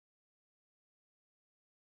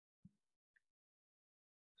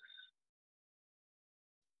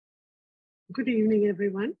Good evening,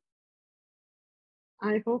 everyone.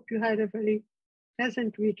 I hope you had a very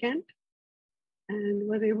pleasant weekend and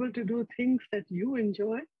were able to do things that you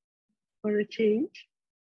enjoy for a change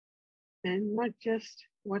and not just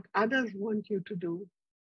what others want you to do.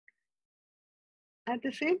 At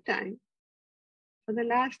the same time, for the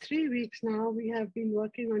last 3 weeks now, we have been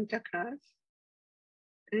working on chakras.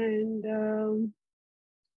 And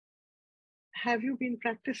have you been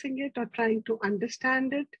practicing it or trying to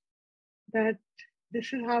understand it? That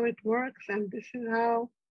this is how it works and this is how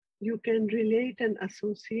you can relate and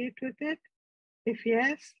associate with it? If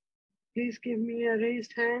yes, please give me a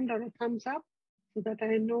raised hand or a thumbs up so that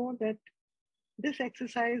I know that this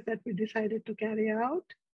exercise that we decided to carry out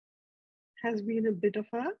has been a bit of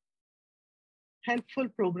a helpful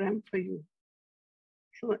program for you.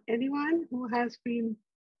 So anyone who has been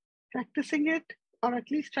practicing it or at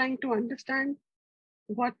least trying to understand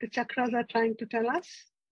what the chakras are trying to tell us?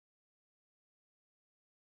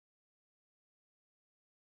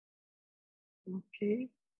 Okay.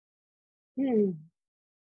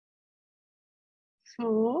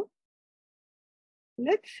 So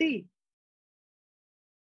let's see.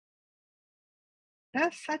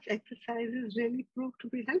 Does such exercises really prove to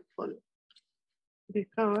be helpful?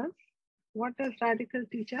 Because what does Redikall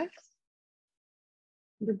teach us?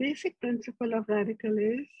 The basic principle of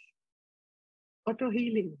Redikall is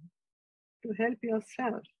auto-healing, to help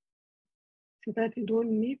yourself so that you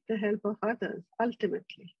don't need the help of others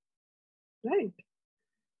ultimately, right?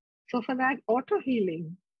 So for that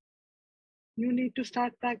auto-healing, you need to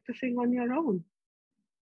start practicing on your own.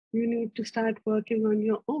 You need to start working on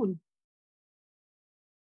your own.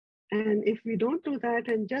 And if we don't do that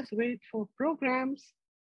and just wait for programs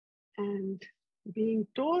and being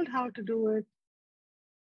told how to do it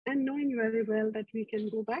and knowing very well that we can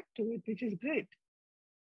go back to it, which is great.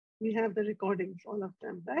 We have the recordings, all of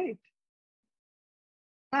them, right?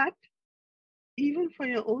 But even for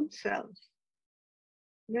your own self,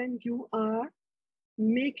 when you are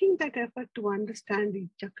making that effort to understand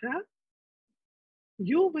each chakra,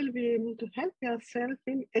 you will be able to help yourself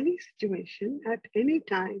in any situation, at any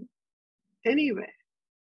time, anywhere.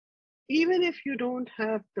 Even if you don't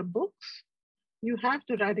have the books, you have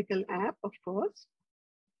the Redikall app, of course,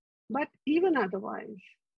 but even otherwise,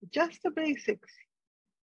 just the basics,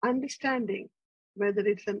 understanding whether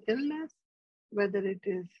it's an illness, whether it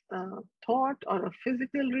is a thought or a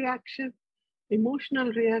physical reaction, emotional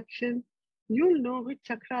reaction, you'll know which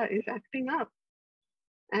chakra is acting up.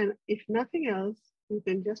 And if nothing else, you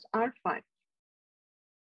can just R5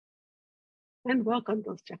 and work on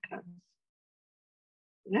those chakras,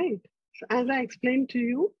 right? So as I explained to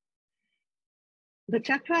you, the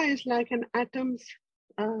chakra is like an atom's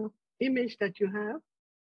image that you have.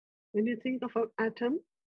 When you think of an atom,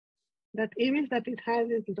 that image that it has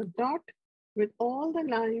is the dot with all the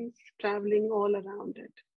lines traveling all around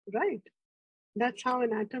it, right? That's how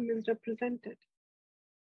an atom is represented.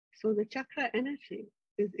 So the chakra energy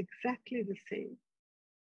is exactly the same.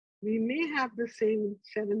 We may have the same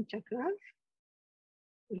 7 chakras: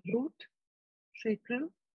 root,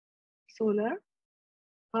 sacral, solar,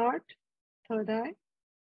 heart, third eye,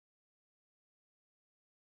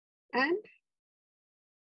 and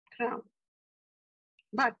crown.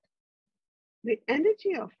 But the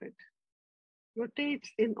energy of it rotates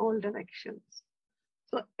in all directions.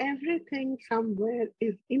 So everything somewhere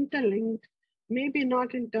is interlinked, maybe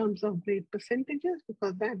not in terms of great percentages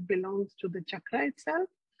because that belongs to the chakra itself.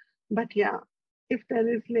 But yeah, if there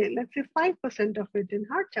is, let's say 5% of it in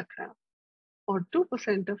heart chakra, or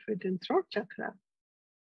 2% of it in throat chakra,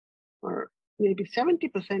 or maybe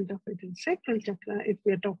 70% of it in sacral chakra, if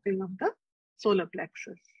we're talking of the solar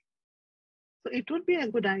plexus. So it would be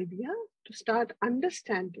a good idea to start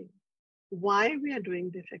understanding why we are doing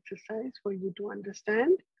this exercise, for you to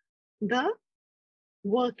understand the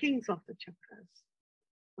workings of the chakras.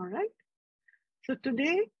 All right. So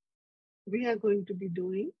today we are going to be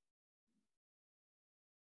doing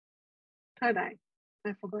third eye.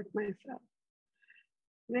 I forgot myself.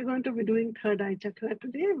 We're going to be doing third eye chakra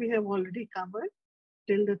today. We have already covered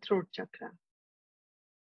till the throat chakra.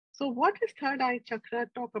 So what is third eye chakra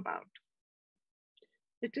talk about?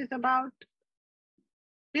 It is about,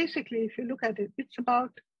 basically, if you look at it, it's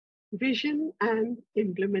about vision and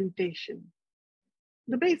implementation.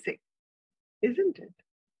 The basic, isn't it?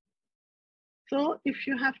 So if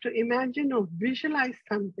you have to imagine or visualize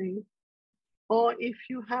something, or if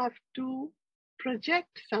you have to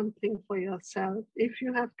project something for yourself, if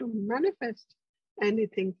you have to manifest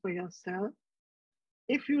anything for yourself,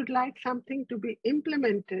 if you'd like something to be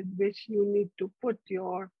implemented, which you need to put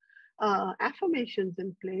your affirmations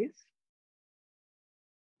in place,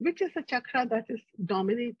 Which is the chakra that is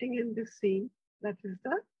dominating in this scene? That is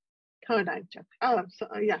the third eye chakra.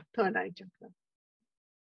 Third eye chakra.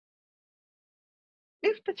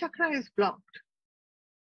 If the chakra is blocked,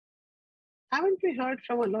 haven't we heard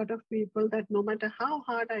from a lot of people that no matter how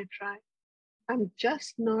hard I try, I'm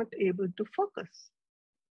just not able to focus.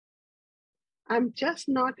 I'm just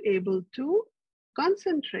not able to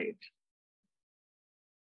concentrate.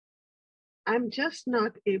 I'm just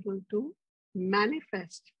not able to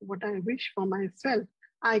manifest what I wish for myself.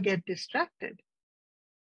 I get distracted.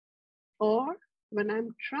 Or when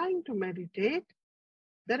I'm trying to meditate,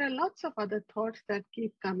 there are lots of other thoughts that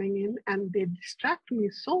keep coming in and they distract me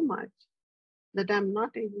so much that I'm not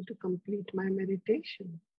able to complete my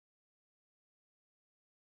meditation.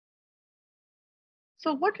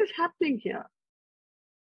 So what is happening here?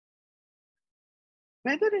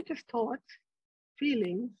 Whether it is thoughts,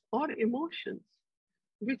 feelings, or emotions,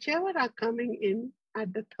 whichever are coming in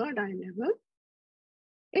at the third eye level,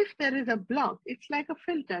 if there is a block, it's like a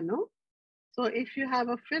filter, no? So if you have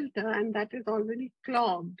a filter and that is already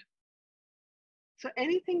clogged, so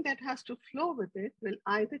anything that has to flow with it will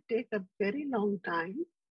either take a very long time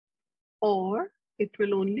or it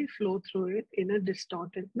will only flow through it in a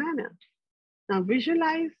distorted manner. Now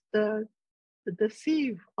visualize the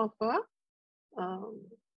sieve of a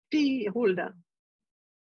tea holder.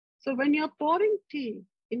 So when you're pouring tea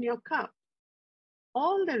in your cup,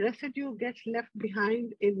 all the residue gets left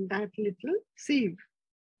behind in that little sieve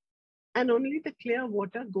and only the clear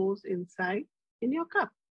water goes inside in your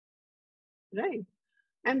cup, right?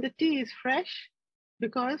 And the tea is fresh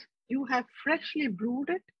because you have freshly brewed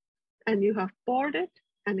it and you have poured it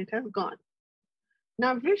and it has gone.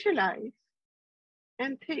 Now visualize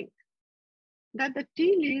and think that the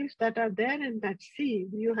tea leaves that are there in that sieve,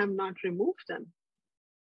 you have not removed them,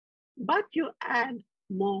 but you add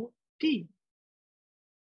more tea.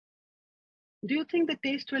 Do you think the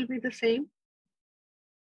taste will be the same?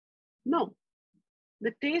 No.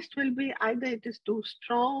 The taste will be either it is too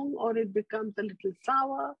strong or it becomes a little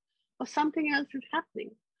sour or something else is happening.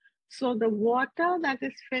 So the water that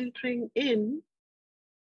is filtering in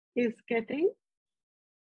is getting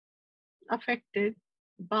affected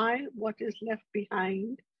by what is left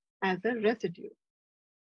behind as a residue.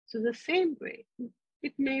 So the same way,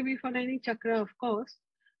 it may be for any chakra, of course,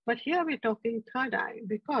 but here we're talking third eye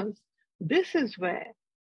because this is where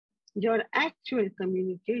your actual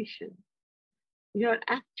communication, your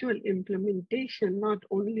actual implementation, not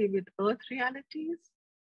only with earth realities,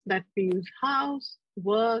 that means house,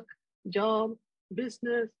 work, job,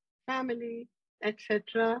 business, family,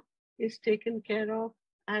 etc., is taken care of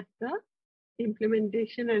at the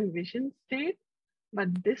implementation and vision state.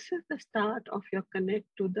 But this is the start of your connect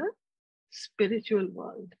to the spiritual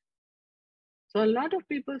world. So a lot of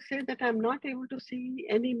people say that I'm not able to see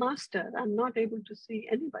any master. I'm not able to see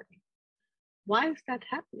anybody. Why is that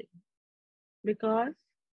happening? Because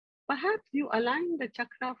perhaps you align the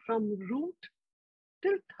chakra from root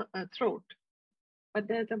till throat, but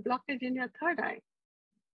there's a blockage in your third eye.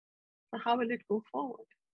 So how will it go forward?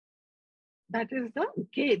 That is the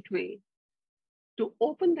gateway to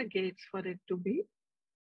open the gates for it to be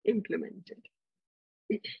implemented.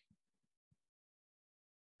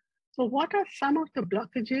 So what are some of the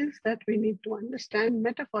blockages that we need to understand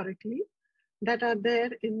metaphorically that are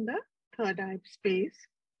there in the third eye space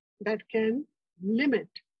that can limit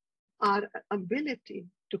our ability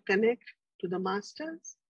to connect to the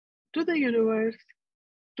masters, to the universe,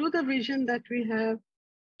 to the vision that we have,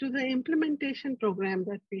 to the implementation program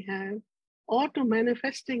that we have, or to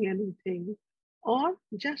manifesting anything, or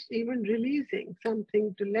just even releasing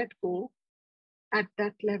something to let go at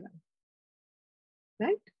that level,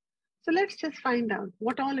 right? So let's just find out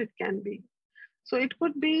what all it can be. So it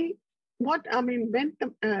could be when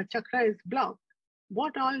the chakra is blocked,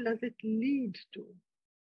 what all does it lead to?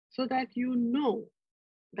 So that you know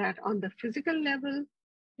that on the physical level,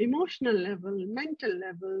 emotional level, mental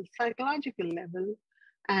level, psychological level,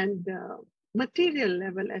 and material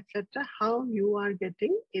level, etc., how you are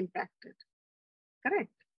getting impacted. Correct?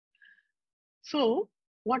 So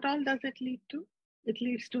what all does it lead to? It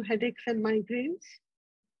leads to headaches and migraines.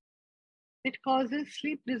 It causes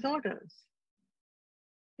sleep disorders.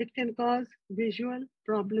 It can cause visual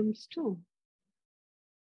problems too.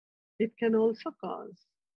 It can also cause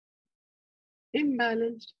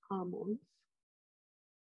imbalanced hormones,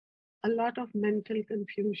 a lot of mental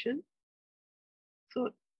confusion. So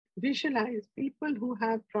visualize people who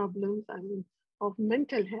have problems, of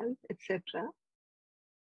mental health, etc.,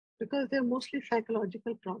 because they're mostly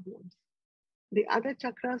psychological problems. The other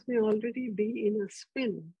chakras may already be in a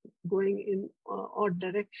spin, going in odd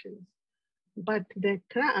directions. but their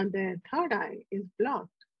third eye is blocked.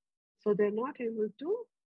 So they're not able to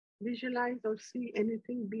visualize or see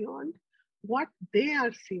anything beyond what they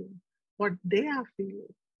are seeing, what they are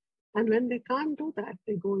feeling. And when they can't do that,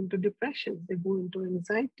 they go into depression, they go into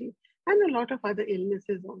anxiety, and a lot of other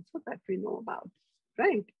illnesses also that we know about,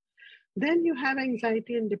 right? Then you have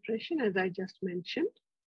anxiety and depression, as I just mentioned.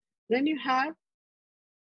 Then you have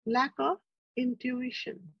lack of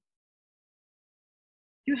intuition.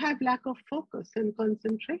 You have lack of focus and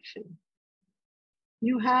concentration.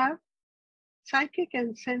 You have psychic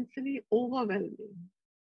and sensory overwhelming.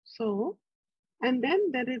 So, and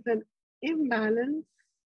then there is an imbalance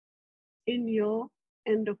in your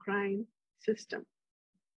endocrine system.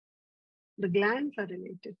 The glands are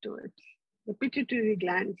related to it. The pituitary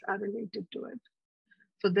glands are related to it.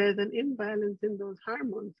 So there's an imbalance in those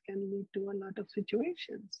hormones can lead to a lot of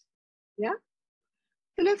situations. Yeah.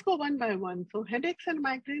 So let's go one by one. So headaches and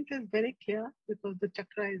migraines is very clear because the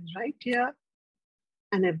chakra is right here.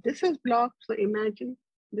 And if this is blocked, so imagine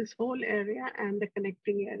this whole area and the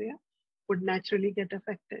connecting area would naturally get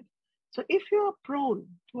affected. So if you are prone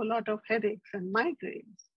to a lot of headaches and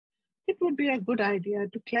migraines, it would be a good idea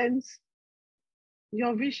to cleanse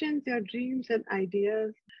your visions, your dreams and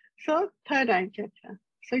ideas. So third eye chakra.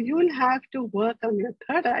 So you will have to work on your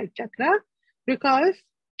third eye chakra because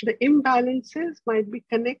the imbalances might be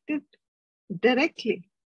connected directly.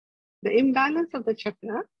 The imbalance of the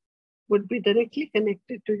chakra would be directly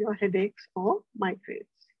connected to your headaches or migraines,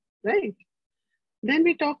 right? Then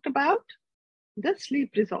we talked about the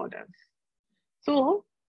sleep disorders. So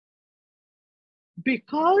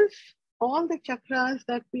because all the chakras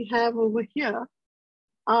that we have over here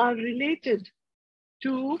are related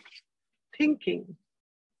to thinking,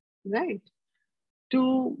 right?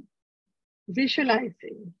 To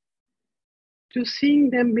visualizing, to seeing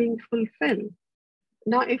them being fulfilled.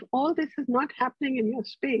 Now, if all this is not happening in your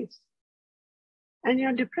space and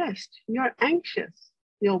you're depressed, you're anxious,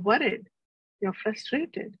 you're worried, you're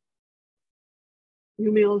frustrated,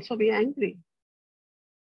 you may also be angry.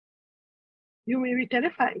 You may be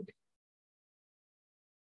terrified.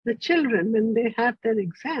 The children, when they have their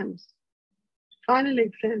exams, final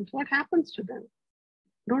exams, what happens to them?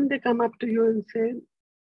 Don't they come up to you and say,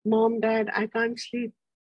 Mom, Dad, I can't sleep.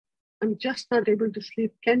 I'm just not able to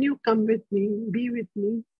sleep. Can you come with me, be with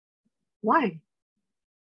me? Why?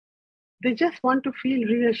 They just want to feel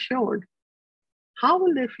reassured. How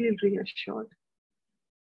will they feel reassured?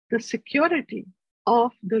 The security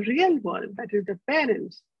of the real world, that is the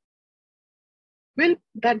parents,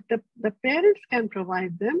 that the parents can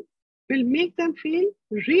provide them, will make them feel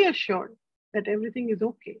reassured that everything is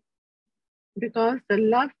okay. Because the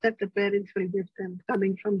love that the parents will give them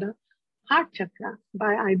coming from the heart chakra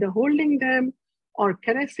by either holding them or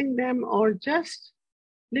caressing them or just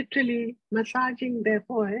literally massaging their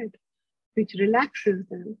forehead, which relaxes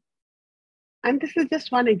them. And this is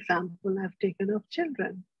just one example I've taken of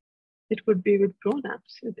children. It could be with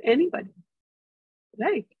grown-ups, with anybody,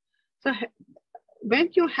 right? So when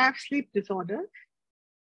you have sleep disorders,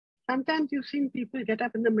 sometimes you've seen people get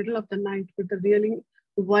up in the middle of the night with a really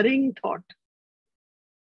worrying thought.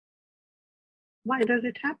 Why does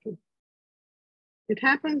it happen? It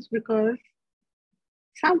happens because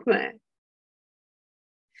somewhere,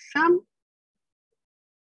 some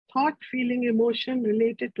thought, feeling, emotion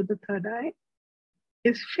related to the third eye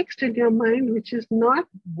is fixed in your mind, which is not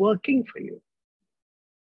working for you.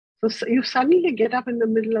 So you suddenly get up in the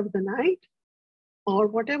middle of the night or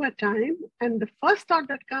whatever time, and the first thought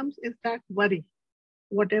that comes is that worry,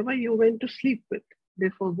 whatever you went to sleep with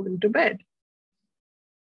before going to bed.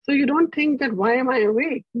 So you don't think that, why am I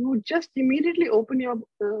awake? You just immediately open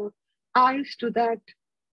your eyes to that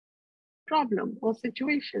problem or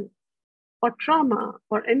situation or trauma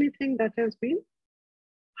or anything that has been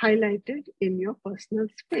highlighted in your personal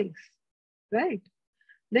space, right?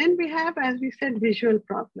 Then we have, as we said, visual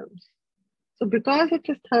problems. So because it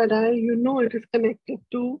is third eye, you know it is connected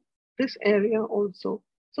to this area also.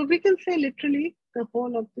 So we can say literally the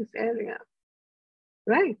whole of this area,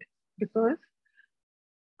 right? Because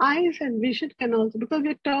eyes and vision can also, because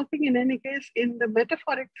we're talking in any case in the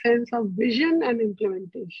metaphoric sense of vision and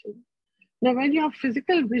implementation. Now, when your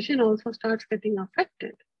physical vision also starts getting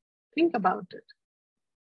affected, think about it.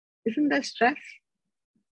 Isn't there stress?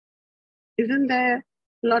 Isn't there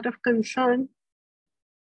a lot of concern?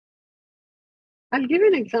 I'll give you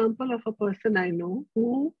an example of a person I know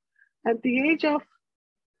who, at the age of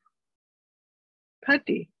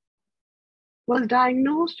 30, was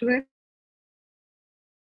diagnosed with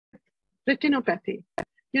retinopathy.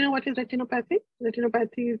 You know what is retinopathy?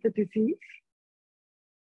 Retinopathy is the disease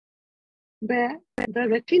where the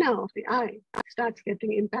retina of the eye starts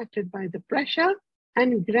getting impacted by the pressure,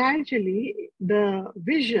 and gradually the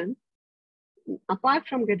vision, apart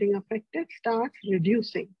from getting affected, starts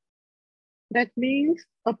reducing. That means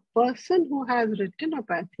a person who has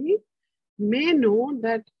retinopathy may know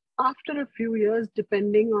that after a few years,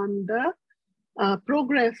 depending on the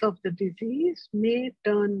progress of the disease, may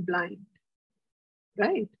turn blind,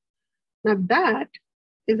 right? Now that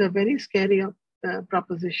is a very scary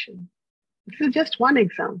proposition. This is just one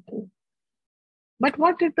example. But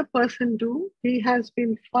what did the person do? He has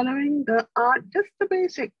been following just the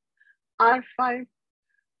basic R5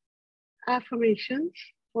 affirmations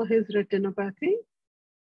for his retinopathy,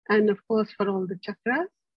 and of course for all the chakras,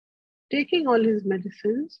 taking all his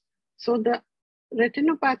medicines. So the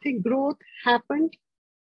retinopathy growth happened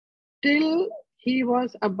till he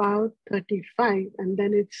was about 35, and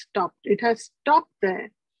then it stopped. It has stopped there.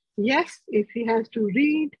 Yes, if he has to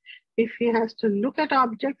read, if he has to look at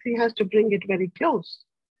objects, he has to bring it very close.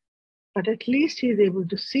 But at least he's able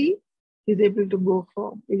to see, he's able to go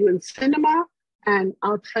for even cinema and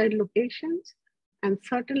outside locations, and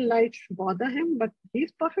certain lights bother him, but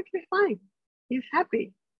he's perfectly fine. He's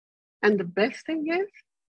happy. And the best thing is,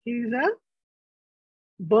 he's a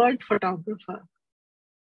bird photographer.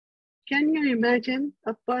 Can you imagine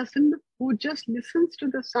a person who just listens to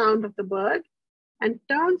the sound of the bird and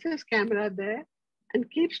turns his camera there and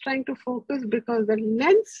keeps trying to focus because the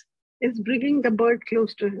lens is bringing the bird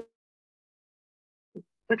close to him?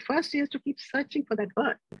 But first he has to keep searching for that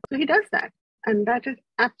bird. So he does that. And that is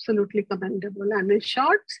absolutely commendable. And his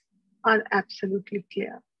shots are absolutely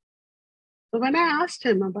clear. So when I asked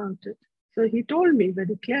him about it, so he told me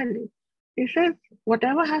very clearly, he says,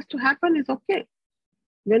 whatever has to happen is okay,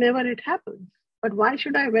 whenever it happens. But why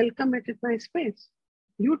should I welcome it in my space?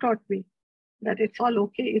 You taught me that it's all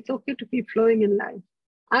okay. It's okay to keep flowing in life.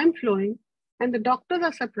 I'm flowing, and the doctors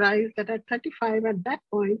are surprised that at 35, at that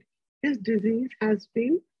point, his disease has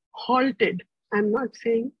been halted. I'm not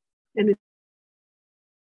saying anything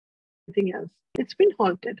else. It's been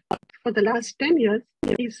halted. For the last 10 years,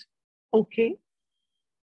 he's okay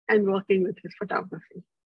and working with his photography,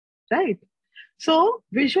 right? So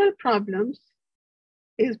visual problems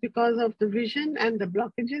is because of the vision and the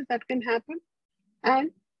blockages that can happen.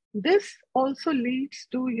 And this also leads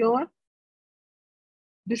to your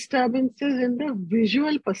disturbances in the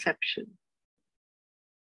visual perception.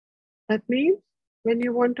 That means when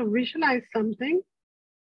you want to visualize something,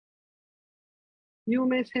 you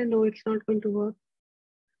may say, no, it's not going to work.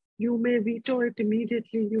 You may veto it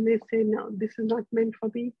immediately. You may say, no, this is not meant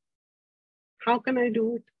for me. How can I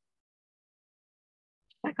do it?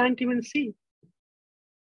 I can't even see.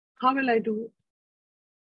 How will I do it?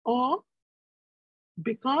 Or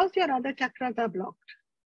because your other chakras are blocked,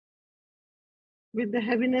 with the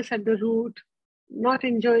heaviness at the root, not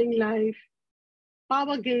enjoying life,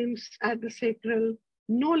 power games at the sacral,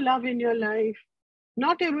 no love in your life,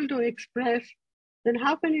 not able to express, then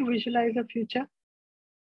how can you visualize a future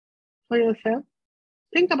for yourself?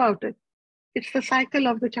 Think about it. It's the cycle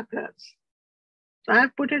of the chakras. So I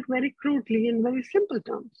have put it very crudely in very simple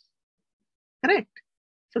terms. Correct?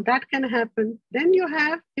 So that can happen. Then you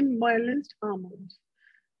have imbalanced hormones.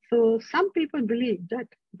 So some people believe that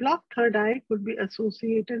blocked third eye could be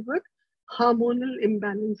associated with hormonal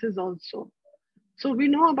imbalances also. So we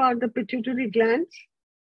know about the pituitary glands,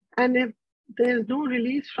 and if there is no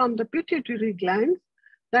release from the pituitary glands,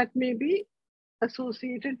 that may be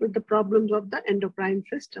associated with the problems of the endocrine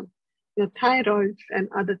system. Your thyroids and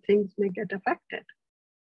other things may get affected.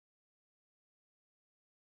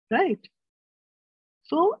 Right?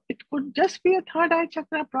 So it could just be a third eye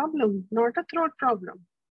chakra problem, not a throat problem.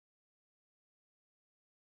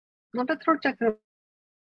 Not a throat chakra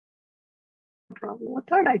problem, a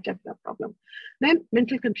third eye chakra problem. Then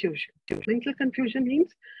mental confusion. Mental confusion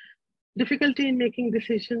means difficulty in making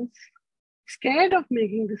decisions, scared of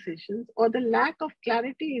making decisions, or the lack of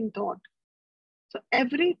clarity in thought. So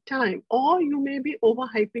every time, or you may be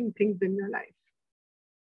overhyping things in your life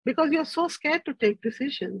because you're so scared to take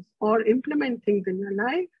decisions or implement things in your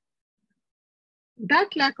life.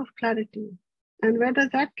 That lack of clarity. And where does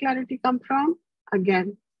that clarity come from?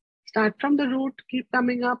 Again, start from the root, keep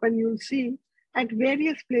coming up, and you'll see at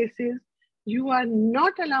various places, you are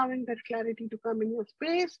not allowing that clarity to come in your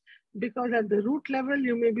space because at the root level,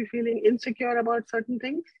 you may be feeling insecure about certain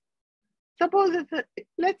things. Suppose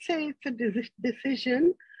let's say it's a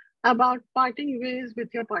decision about parting ways with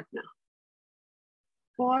your partner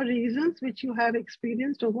for reasons which you have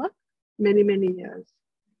experienced over many, many years.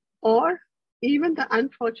 Or even the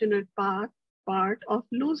unfortunate part of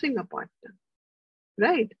losing a partner,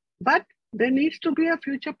 right? But there needs to be a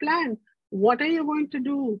future plan. What are you going to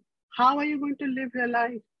do? How are you going to live your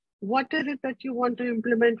life? What is it that you want to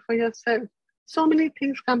implement for yourself? So many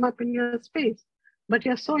things come up in your space, but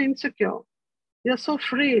you're so insecure. You're so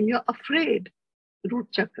frail. You're afraid. Root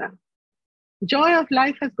chakra. Joy of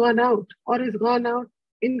life has gone out or is gone out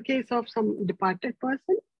in case of some departed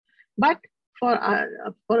person. But for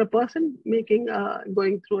a person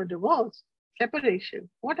going through a divorce, separation,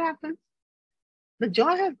 what happens? The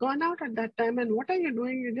joy has gone out at that time, and what are you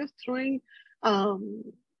doing? You're just throwing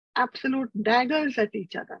absolute daggers at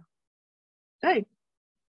each other, right?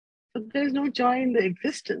 So there's no joy in the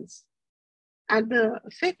existence. At the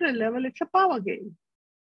sacred level, it's a power game.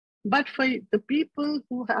 But for the people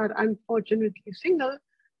who are unfortunately single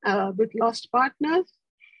with lost partners,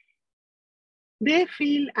 they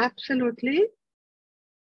feel absolutely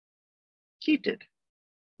cheated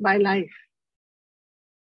by life.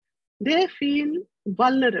 They feel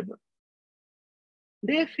vulnerable.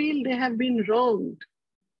 They feel they have been wronged,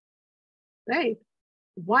 right?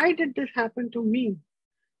 Why did this happen to me?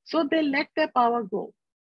 So they let their power go.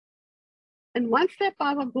 And once their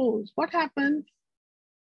power goes, what happens?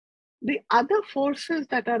 The other forces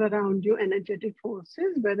that are around you, energetic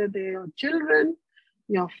forces, whether they're your children,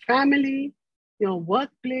 your family, your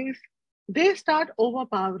workplace, they start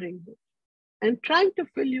overpowering you and trying to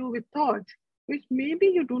fill you with thoughts which maybe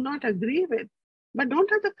you do not agree with, but don't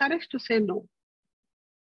have the courage to say no.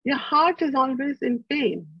 Your heart is always in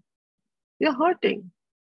pain. You're hurting.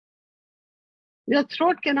 Your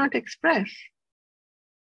throat cannot express.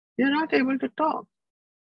 You're not able to talk.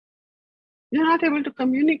 You're not able to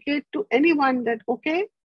communicate to anyone that, okay,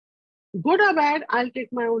 good or bad, I'll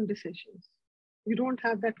take my own decisions. You don't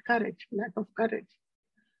have that courage, lack of courage.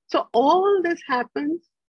 So all this happens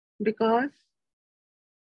because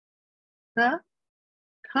the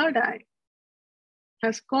third eye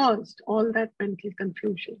has caused all that mental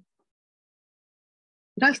confusion.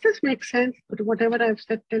 Does this make sense? But whatever I've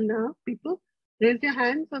said till now, people, raise your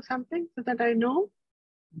hands or something so that I know.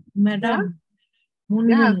 Madam, yeah?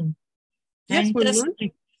 Munmun. Yeah. Yes,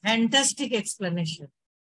 Fantastic explanation.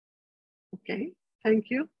 Okay, thank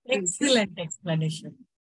you. Excellent explanation.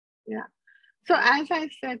 Yeah. So as I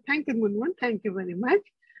said, thank you, Munmun. Thank you very much.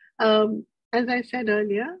 As I said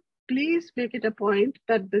earlier, please make it a point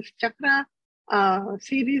that this chakra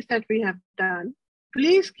series that we have done,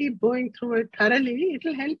 please keep going through it thoroughly. It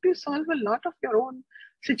will help you solve a lot of your own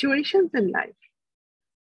situations in life.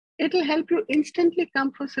 It will help you instantly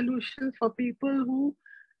come for solutions for people who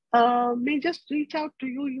may just reach out to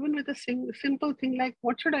you even with a simple thing like,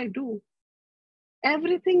 what should I do?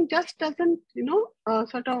 Everything just doesn't,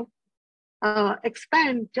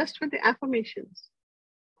 expand just with the affirmations.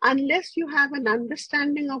 Unless you have an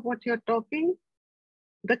understanding of what you're talking,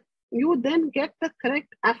 you then get the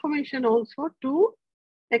correct affirmation also to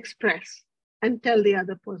express and tell the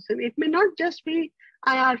other person. It may not just be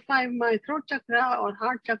IR5, my throat chakra or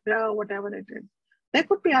heart chakra or whatever it is. There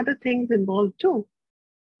could be other things involved too,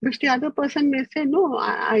 which the other person may say, no,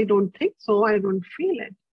 I don't think so, I don't feel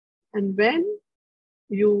it. And when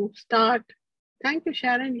you start, thank you,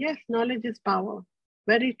 Sharon, yes, knowledge is power,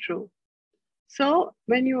 very true. So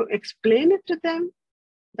when you explain it to them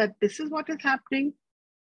that this is what is happening,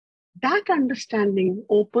 that understanding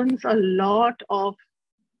opens a lot of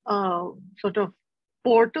sort of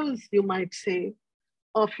portals, you might say,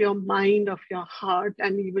 of your mind, of your heart,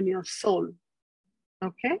 and even your soul.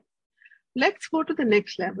 Okay? Let's go to the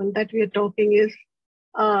next level that we are talking is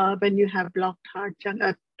when you have blocked heart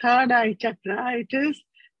chakra, third eye chakra, it is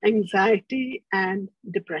anxiety and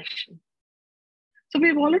depression. So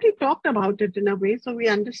we've already talked about it in a way, so we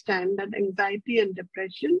understand that anxiety and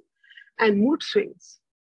depression and mood swings,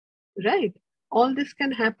 right? All this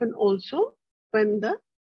can happen also when the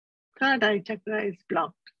third eye chakra is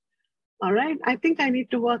blocked. All right, I think I need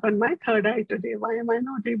to work on my third eye today. Why am I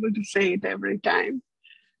not able to say it every time?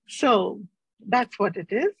 So that's what it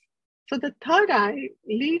is. So the third eye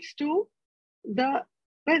leads to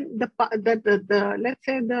when the let's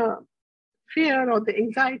say the fear or the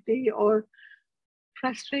anxiety or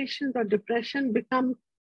frustrations or depression become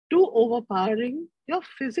too overpowering, your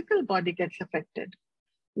physical body gets affected.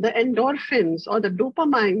 The endorphins or the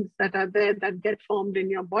dopamines that are there that get formed in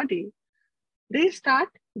your body, they start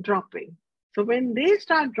dropping. So when they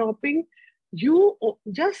start dropping, you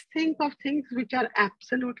just think of things which are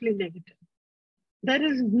absolutely negative. There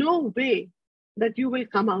is no way that you will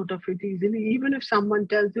come out of it easily, even if someone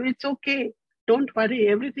tells you it's okay, don't worry,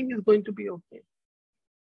 everything is going to be okay.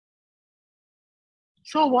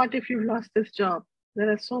 So what if you've lost this job?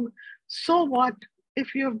 So what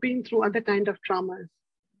if you've been through other kind of traumas?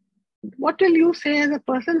 What will you say as a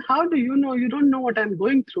person? How do you know? You don't know what I'm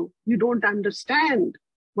going through. You don't understand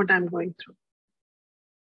what I'm going through.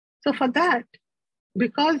 So for that,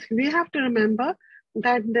 because we have to remember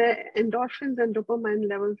that the endorphins and dopamine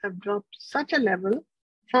levels have dropped such a level,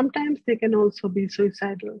 sometimes they can also be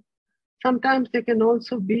suicidal. Sometimes they can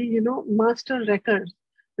also be, master wreckers,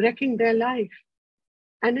 wrecking their life.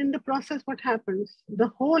 And in the process, what happens? The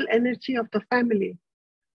whole energy of the family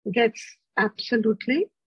gets absolutely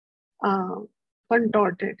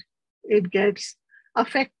contorted. It gets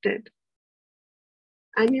affected.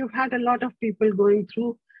 And you've had a lot of people going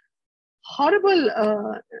through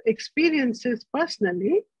horrible experiences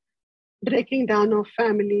personally, breaking down of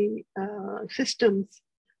family systems,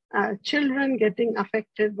 children getting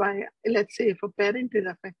affected by, let's say, if a parent is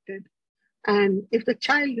affected, and if the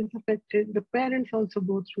child is affected, the parents also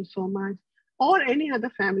go through so much, or any other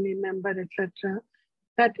family member, etc.,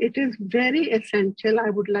 that it is very essential. I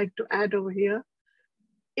would like to add over here,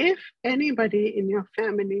 if anybody in your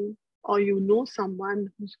family or you know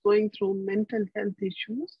someone who's going through mental health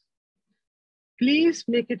issues, please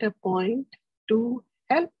make it a point to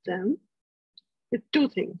help them with two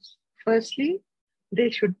things. Firstly, they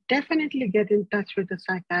should definitely get in touch with a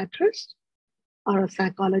psychiatrist or a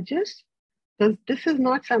psychologist, because this is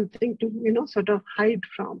not something to, sort of hide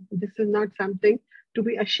from. This is not something to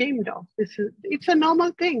be ashamed of. It's a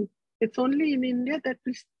normal thing. It's only in India that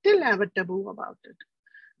we still have a taboo about it.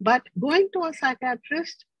 But going to a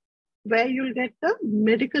psychiatrist where you'll get the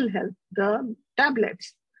medical help, the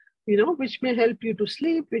tablets, which may help you to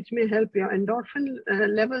sleep, which may help your endorphin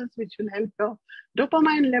levels, which will help your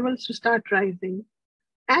dopamine levels to start rising,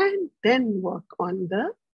 and then work on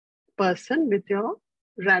the person with your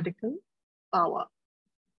radical power.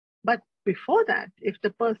 But before that, if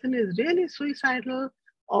the person is really suicidal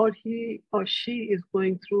or he or she is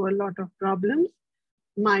going through a lot of problems,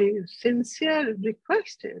 my sincere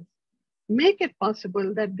request is make it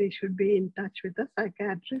possible that they should be in touch with a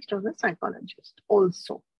psychiatrist or a psychologist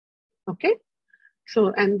also. Okay?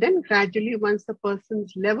 So, and then gradually, once the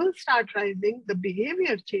person's levels start rising, the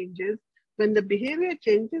behavior changes. When the behavior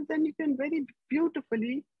changes, then you can very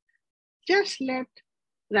beautifully just let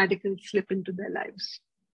radicals slip into their lives.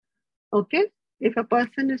 Okay? If a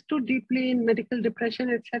person is too deeply in medical depression,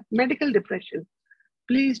 it's medical depression.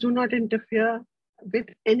 Please do not interfere with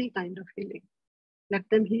any kind of healing. Let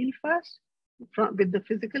them heal first with the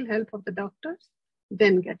physical help of the doctors,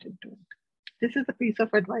 then get into it. This is a piece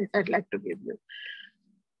of advice I'd like to give you.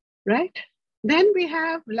 Right? Then we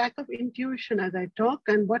have lack of intuition as I talk.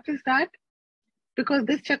 And what is that? Because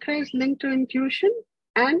this chakra is linked to intuition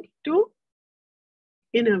and to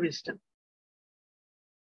inner wisdom.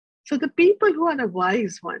 So the people who are the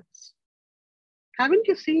wise ones, haven't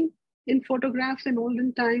you seen in photographs in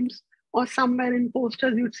olden times or somewhere in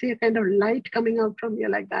posters, you'd see a kind of light coming out from here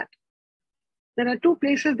like that? There are two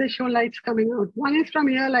places they show lights coming out. One is from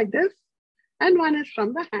here like this, and one is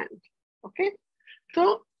from the hand. Okay?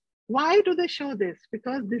 So why do they show this?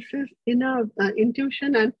 Because this is inner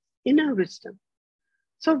intuition and inner wisdom.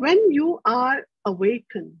 So when you are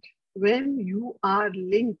awakened, when you are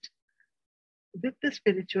linked with the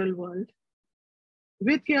spiritual world,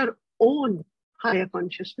 with your own higher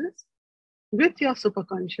consciousness, with your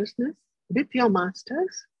superconsciousness, with your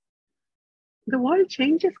masters, the world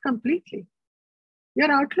changes completely.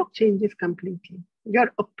 Your outlook changes completely.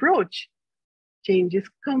 Your approach changes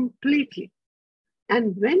completely.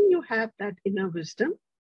 And when you have that inner wisdom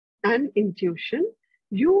and intuition,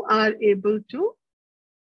 you are able to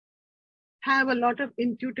have a lot of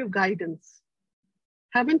intuitive guidance.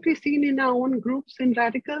 Haven't we seen in our own groups in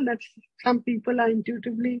Redikall that some people are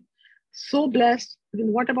intuitively so blessed?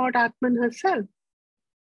 And what about Aatmn herself?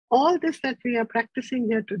 All this that we are practicing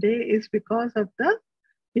here today is because of the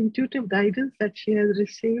intuitive guidance that she has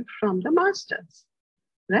received from the masters,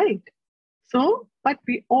 right? So, but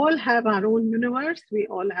we all have our own universe, we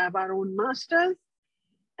all have our own masters,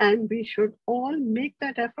 and we should all make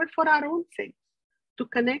that effort for our own sake to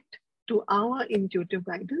connect to our intuitive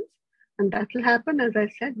guidance. And that will happen, as I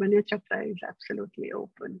said, when your chakra is absolutely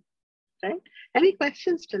open, right? Any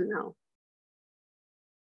questions till now?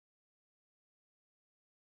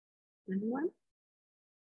 Anyone?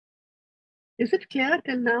 Is it clear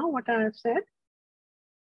till now what I have said?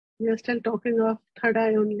 We are still talking of third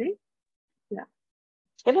eye only. Yeah.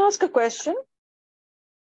 Can I ask a question?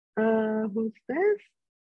 Who's this?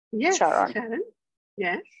 Yes, Sharon. Sharon.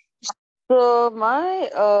 Yes. So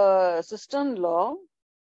my sister-in-law,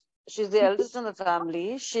 she's the eldest in the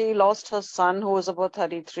family. She lost her son, who was about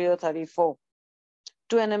 33 or 34,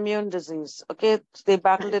 to an immune disease. Okay, they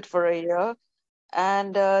battled it for a year.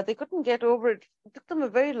 and they couldn't get over it. It took them a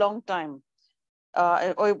very long time.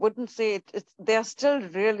 Or I wouldn't say they're still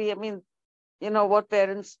really, I mean, you know what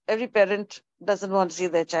parents, every parent doesn't want to see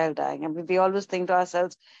their child dying. I mean, we always think to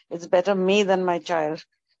ourselves, it's better me than my child.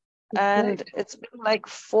 And Right. it's been like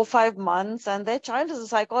 4 or 5 months, and their child is a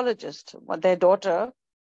psychologist. Their daughter,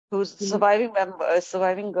 who's the Mhm.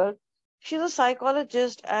 surviving girl, she's a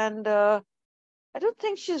psychologist, and I don't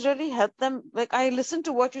think she's really helped them. Like, I listened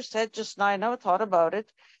to what you said just now. I never thought about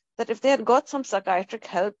it, that if they had got some psychiatric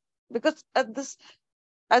help, because at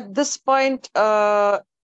this point, Redikall,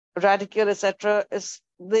 etc.,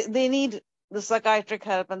 they need the psychiatric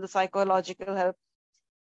help and the psychological help.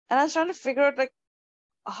 And I was trying to figure out like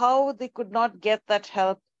how they could not get that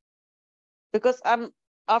help, because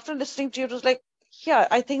after listening to you, it was like, yeah,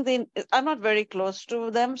 I think I'm not very close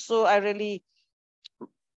to them, so I really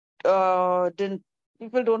didn't.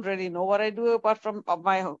 People don't really know what I do apart from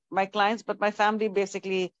my clients, but my family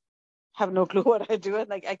basically have no clue what I do, and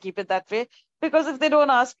like I keep it that way, because if they don't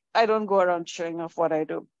ask, I don't go around showing off what I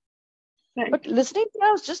do. Right. But listening to you,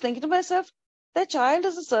 I was just thinking to myself, their child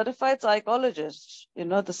is a certified psychologist. You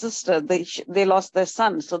know, the sister, they lost their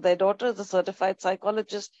son, so their daughter is a certified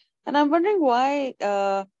psychologist. And I'm wondering why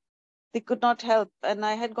they could not help. And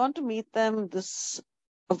I had gone to meet them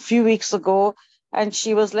a few weeks ago, and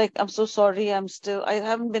she was like, I'm so sorry, I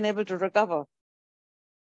haven't been able to recover.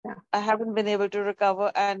 Yeah. I haven't been able to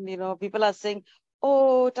recover. And, people are saying,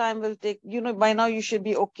 oh, time will take, by now you should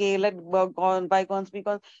be okay. Let bygones be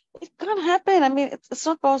gone. It can't happen. I mean, it's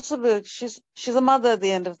not possible. She's a mother at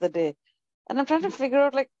the end of the day. And I'm trying to figure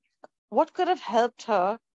out, like, what could have helped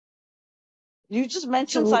her. You just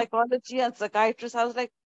mentioned So psychology and psychiatrists. I was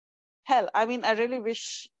like, hell, I mean, I really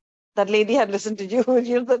wish that lady had listened to you.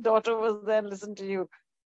 The daughter was there and listened to you.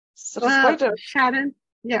 So it was quite a... Sharon,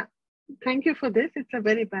 yeah, thank you for this. It's a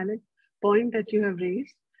very valid point that you have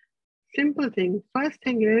raised. Simple thing. First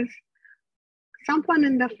thing is, someone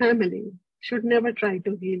in the family should never try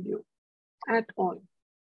to heal you at all.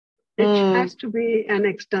 It Mm, has to be an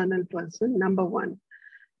external person, number one.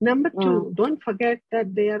 Number mm, two, don't forget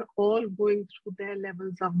that they are all going through their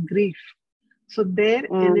levels of grief. So their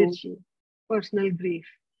mm, energy, personal grief,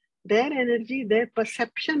 their energy, their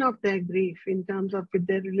perception of their grief in terms of with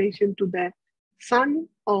their relation to their son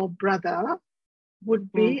or brother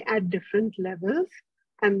would mm. be at different levels.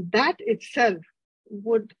 And that itself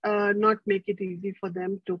would not make it easy for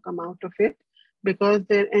them to come out of it because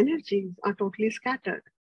their energies are totally scattered.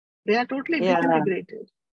 They are totally Yeah, disintegrated.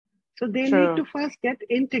 So they need to true. first get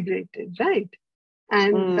integrated, right?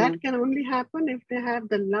 And that Mm, can only happen if they have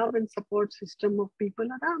the love and support system of people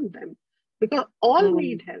around them. Because all mm,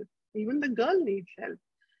 need help, even the girl needs help.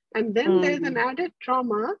 And then there's an mm. added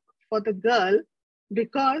trauma for the girl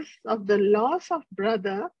because of the loss of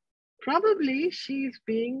brother. Probably she's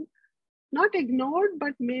being not ignored,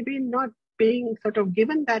 but maybe not being sort of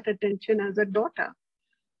given that attention as a daughter.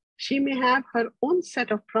 She may have her own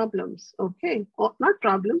set of problems, okay, or not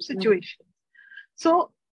problems, Mm. situations.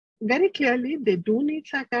 So, very clearly, they do need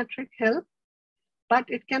psychiatric help, but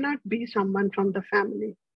it cannot be someone from the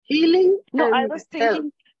family. Healing No, I and was help,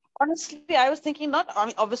 thinking, honestly, I was thinking not, I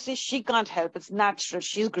mean, obviously she can't help. It's natural.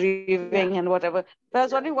 She's grieving yeah, and whatever. But I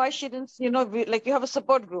was wondering yeah, why she didn't, like you have a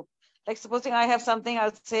support group. Like supposing I have something,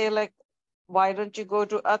 I'll say like, why don't you go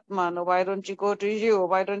to Aatmn, or why don't you go to you, or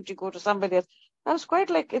why don't you go to somebody else? I was quite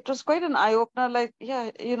like, it was quite an eye opener. Like, yeah,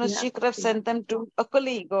 yeah, she could have yeah. sent them to a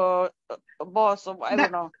colleague or a boss, or I don't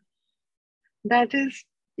That know. that is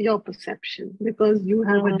your perception because you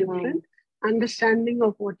have a Mm, different understanding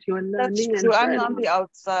of what you are that's learning true. and I'm on learning. the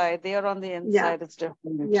outside. They are on the Yeah, inside. It's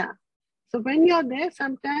different. yeah. So when you're there,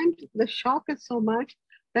 sometimes the shock is so much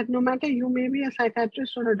that no matter you may be a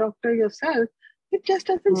psychiatrist or a doctor yourself, it just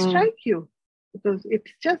doesn't Mm, strike you because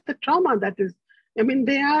it's just the trauma that is, I mean,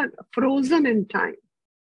 they are frozen in time.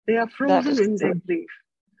 They are that frozen is in their true. grief.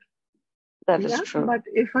 That is Yeah. true. But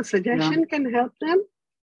if a Yeah. suggestion can help them,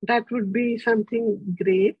 that would be something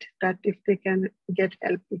great that if they can get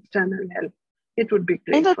help, external help, it would be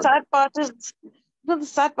And great the for them. sad part is, the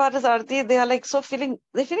sad part is, Arati, they are like they're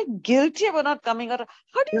feeling guilty about not coming out.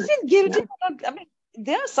 How do you Right. feel Yeah. guilty about not, I mean,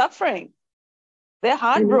 they are suffering. They're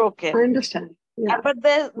I know. I heartbroken. understand. Yeah. But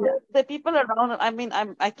there's Yeah. the people around. I mean,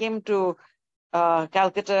 I came to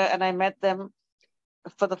Calcutta and I met them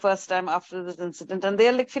for the first time after this incident, and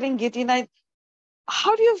they're like feeling guilty. And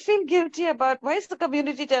how do you feel guilty about? Why is the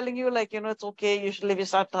community telling you like, it's okay, you should live your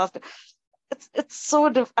start task? It's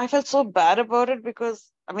so I felt so bad about it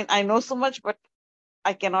because I mean I know so much, but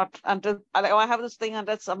I cannot until I have this thing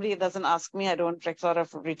until somebody doesn't ask me, I don't like sort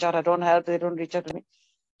of reach out. I don't help. They don't reach out to me.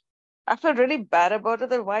 I feel really bad about it.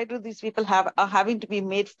 That why do these people are having to be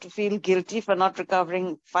made to feel guilty for not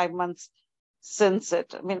recovering 5 months since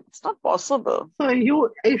it? I mean, it's not possible. So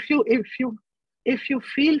if you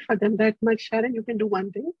feel for them that much, Sharon, you can do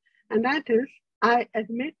one thing, and that is, I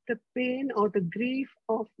admit the pain or the grief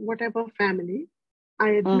of whatever family. I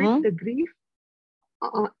admit the grief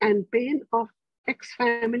and pain of X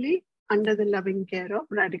family under the loving care of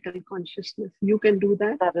radical consciousness. You can do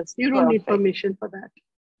that. That is You don't need perfect. permission for that.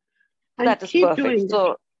 And That is keep perfect. doing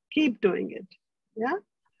So it. Keep doing it. Yeah.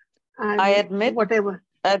 I admit whatever.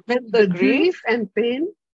 the grief and pain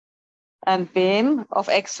of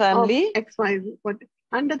X family of XYZ, but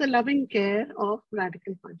under the loving care of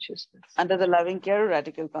radical consciousness. under the loving care of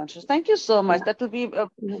radical consciousness. Thank you so much. Yeah. That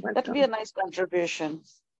will be a nice contribution.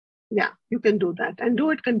 Yeah, you can do that and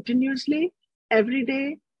do it continuously every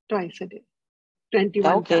day, twice a day,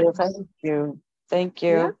 21 times. Thank you. Thank you.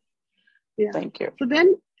 Yeah? Yeah. Thank you.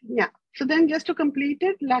 So then just to complete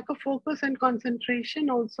it, lack of focus and concentration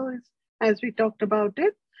also is, as we talked about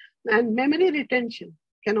it, and memory retention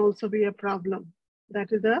can also be a problem.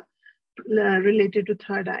 That is related to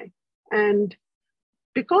third eye. And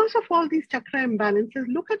because of all these chakra imbalances,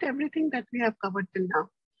 look at everything that we have covered till now.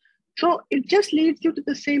 So it just leads you to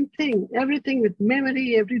the same thing, everything with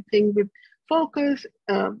memory, everything with focus,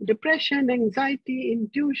 depression, anxiety,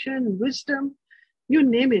 intuition, wisdom, you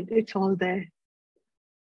name it, it's all there.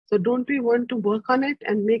 So don't we want to work on it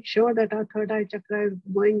and make sure that our third eye chakra is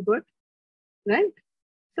going good, right?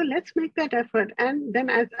 So let's make that effort. And then,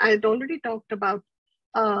 as I had already talked about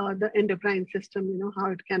the endocrine system, how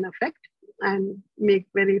it can affect and make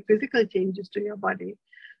very physical changes to your body.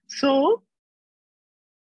 So,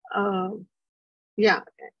 till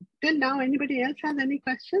now, anybody else has any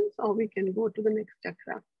questions, or we can go to the next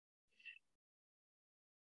chakra?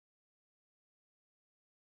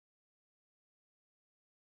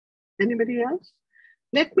 Anybody else?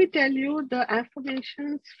 Let me tell you the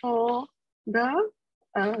affirmations for the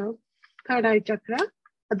third eye chakra,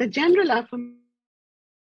 the general affirmations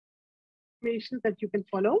that you can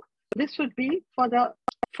follow. This would be for the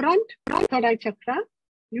front third eye chakra.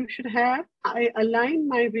 You should have, I align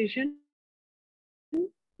my vision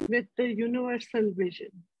with the universal vision,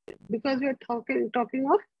 because we're talking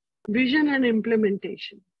of vision and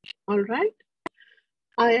implementation. All right.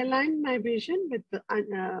 I align my vision with the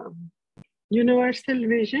universal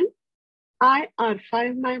vision. I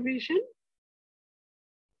R5 my vision,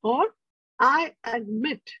 or I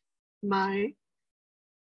admit my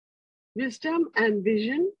wisdom and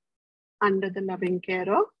vision under the loving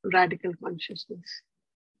care of radical consciousness.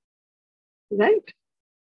 Right?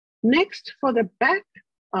 Next, for the back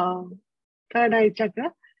third eye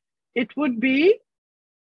chakra, it would be,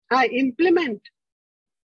 I implement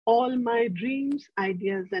all my dreams,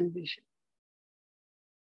 ideas, and vision.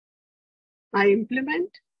 I implement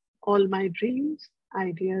all my dreams,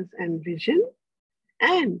 ideas, and vision,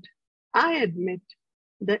 and I admit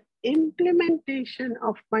the implementation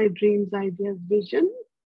of my dreams, ideas, vision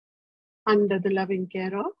under the loving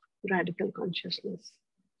care of radical consciousness.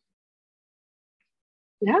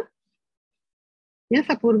 Yeah? Yes,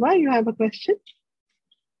 Apurva, you have a question?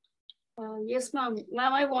 Yes, ma'am.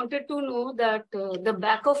 Ma'am, I wanted to know that the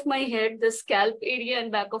back of my head, the scalp area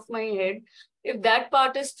and back of my head, if that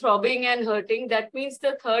part is throbbing and hurting, that means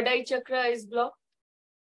the third eye chakra is blocked?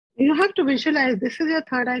 You have to visualize, this is your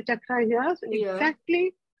third eye chakra here. So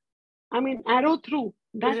exactly, arrow through.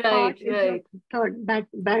 That part is your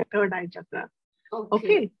back third eye chakra.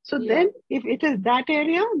 Okay. So then if it is that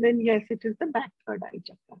area, then yes, it is the back third eye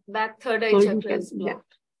chakra. Back third eye chakra is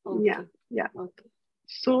blocked. Yeah. Okay.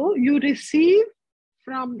 So you receive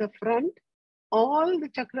from the front, all the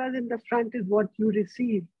chakras in the front is what you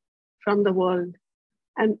receive from the world.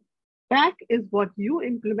 And back is what you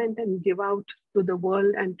implement and give out to the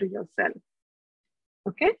world and to yourself.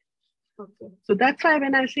 Okay? Okay. So that's why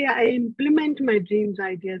when I say I implement my dreams,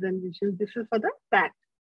 ideas, and visions, this is for the back.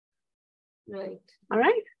 Right. All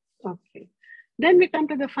right? Okay. Then we come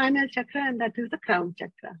to the final chakra, and that is the crown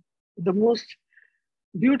chakra. The most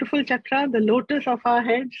beautiful chakra, the lotus of our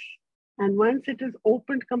heads. And once it is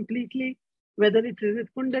opened completely, whether it is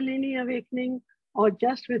with Kundalini awakening or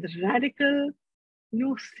just with radical,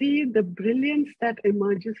 you see the brilliance that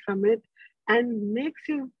emerges from it and makes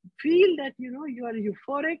you feel that, you are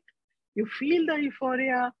euphoric, you feel the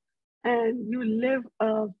euphoria, and you live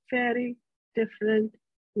a very different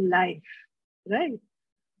life, right?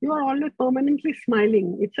 You are always permanently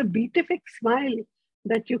smiling. It's a beatific smile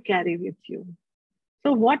that you carry with you.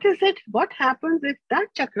 So what is it? What happens if that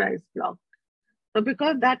chakra is blocked? So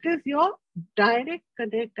because that is your direct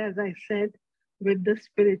connect, as I said, with the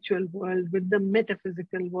spiritual world, with the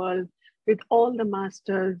metaphysical world, with all the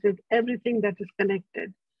masters, with everything that is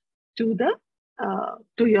connected to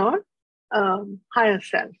your higher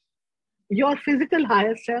self, your physical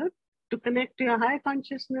higher self, to connect to your higher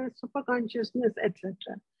consciousness, super consciousness, etc.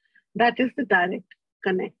 That is the direct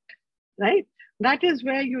connect, right? That is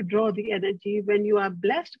where you draw the energy. When you are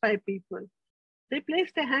blessed by people, they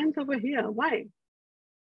place their hands over here. Why?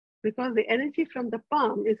 Because the energy from the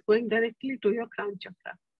palm is going directly to your crown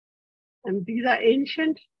chakra. And these are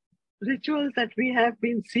ancient rituals that we have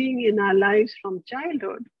been seeing in our lives from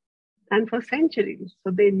childhood and for centuries.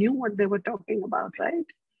 So they knew what they were talking about, right?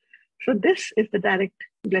 So this is the direct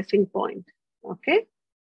blessing point, okay?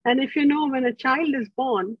 And if you know, when a child is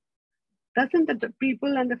born, doesn't the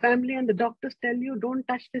people and the family and the doctors tell you, don't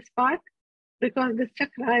touch this part? Because this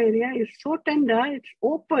chakra area is so tender, it's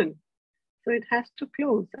open. So it has to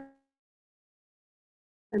close.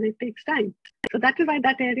 And it takes time. So that is why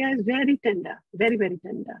that area is very tender, very, very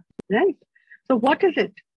tender, right? So what is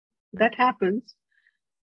it that happens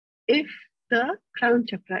if the crown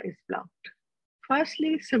chakra is blocked?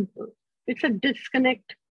 Firstly, simple. It's a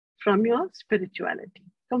disconnect from your spirituality,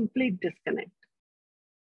 complete disconnect.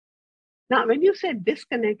 Now, when you say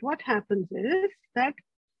disconnect, what happens is that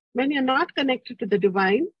when you're not connected to the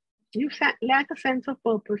divine, you lack a sense of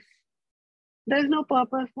purpose. There's no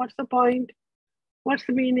purpose. What's the point? What's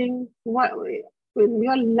the meaning? When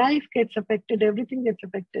your life gets affected, everything gets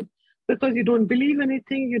affected because you don't believe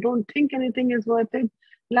anything, you don't think anything is worth it.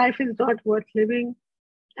 Life is not worth living.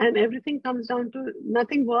 And everything comes down to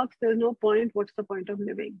nothing works. There's no point. What's the point of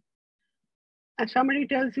living? If somebody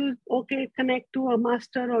tells you, okay, connect to a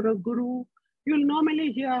master or a guru, you'll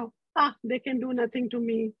normally hear, they can do nothing to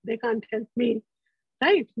me. They can't help me,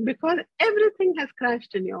 right? Because everything has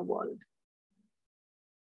crashed in your world.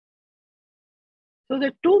 So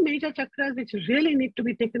the two major chakras which really need to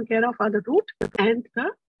be taken care of are the root and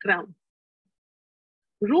the crown.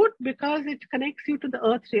 Root, because it connects you to the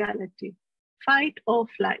earth reality, fight or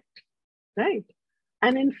flight, right?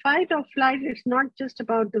 And in fight or flight, it's not just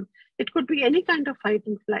about it could be any kind of fight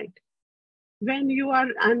and flight. When you are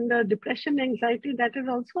under depression, anxiety, that is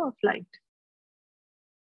also a flight,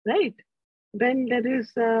 right? When there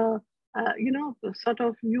is, sort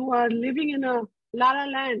of you are living in a la-la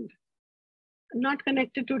land, not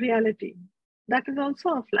connected to reality, that is also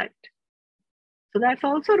a flight. So that's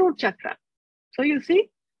also root chakra. So you see,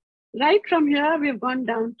 right from here, we've gone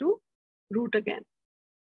down to root again.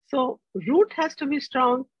 So root has to be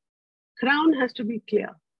strong, crown has to be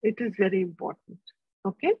clear. It is very important,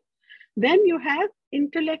 okay? Then you have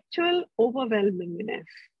intellectual overwhelmingness.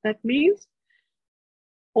 That means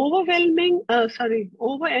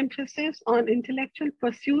overemphasis on intellectual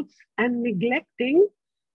pursuits and neglecting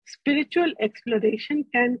spiritual exploration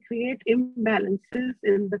can create imbalances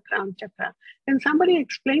in the crown chakra. Can somebody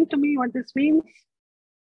explain to me what this means?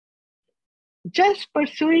 Just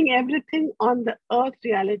pursuing everything on the earth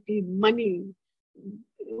reality, money,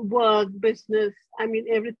 work, business,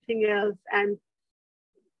 everything else, and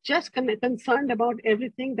just concerned about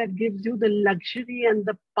everything that gives you the luxury and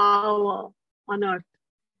the power on earth,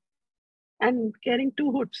 and caring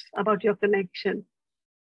two hoots about your connection.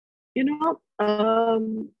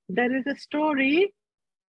 There is a story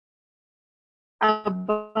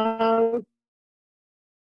about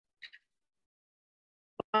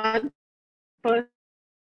one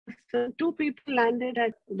person, two people landed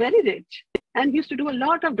at very rich, and used to do a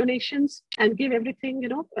lot of donations and give everything,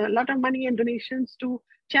 a lot of money and donations to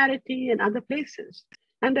charity and other places.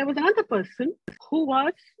 And there was another person who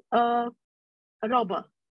was a robber.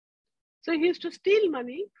 So he used to steal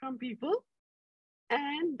money from people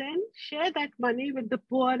and then share that money with the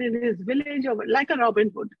poor in his village, or like a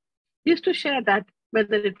Robin Hood. He used to share that,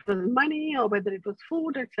 whether it was money or whether it was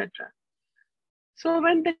food, etc. So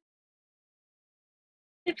when the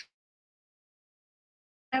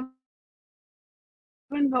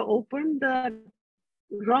were opened, the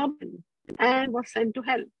Robin and was sent to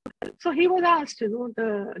hell. So he was asked,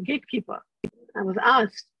 the gatekeeper, I was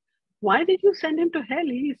asked, why did you send him to hell?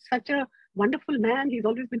 He is such a wonderful man. He's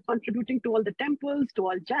always been contributing to all the temples, to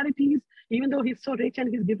all charities, even though he's so rich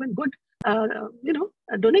and he's given good,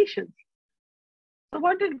 donations. So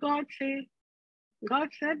what did God say? God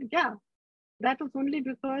said, yeah, that was only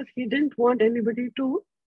because he didn't want anybody to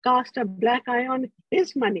cast a black eye on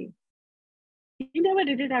his money. He never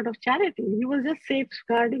did it out of charity. He was just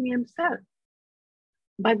safeguarding himself.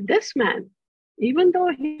 But this man, even though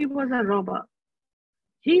he was a robber,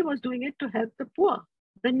 he was doing it to help the poor,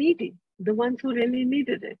 the needy, the ones who really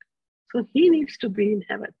needed it. So he needs to be in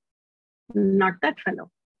heaven, not that fellow.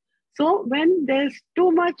 So when there's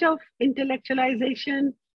too much of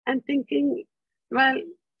intellectualization and thinking, well,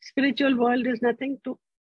 spiritual world is nothing to,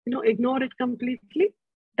 ignore it completely,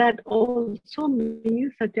 that also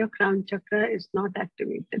means that your crown chakra is not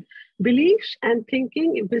activated. Beliefs and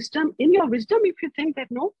thinking, wisdom, in your wisdom, if you think that,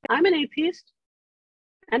 no, I'm an atheist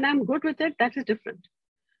and I'm good with it, that is different.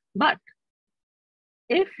 But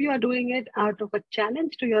if you are doing it out of a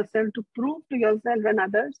challenge to yourself to prove to yourself and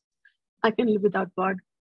others, I can live without God.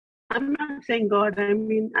 I'm not saying God, I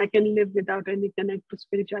mean, I can live without any connect to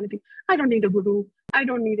spirituality. I don't need a guru. I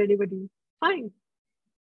don't need anybody. Fine.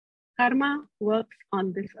 Karma works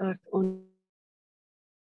on this earth only.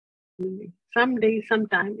 Someday,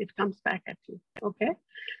 sometime, it comes back at you. Okay.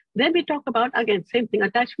 Then we talk about, again, same thing,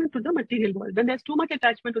 attachment to the material world. When there's too much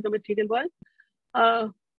attachment to the material world,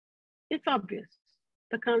 it's obvious.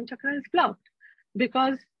 The crown chakra is blocked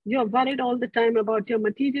because you're worried all the time about your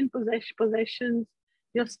material possessions,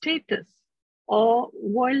 your status, or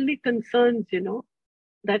worldly concerns,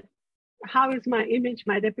 that how is my image,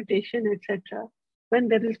 my reputation, etc. When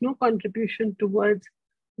there is no contribution towards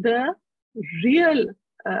the real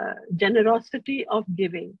generosity of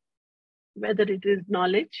giving, whether it is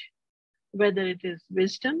knowledge, whether it is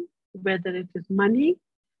wisdom, whether it is money,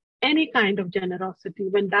 any kind of generosity,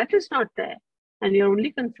 when that is not there and you're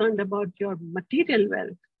only concerned about your material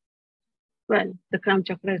wealth, well, the crown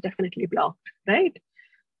chakra is definitely blocked, right?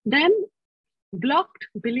 Then blocked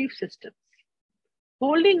belief systems.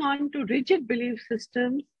 Holding on to rigid belief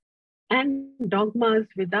systems and dogmas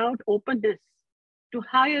without openness to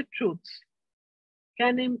higher truths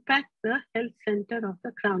can impact the health center of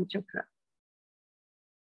the crown chakra.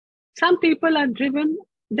 Some people are driven,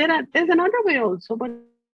 there's another way also, but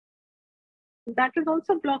that is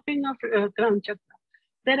also blocking of crown chakra.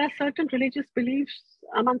 There are certain religious beliefs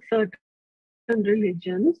among certain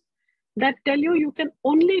religions that tell you can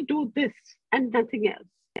only do this and nothing else.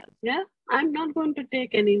 Yeah, I'm not going to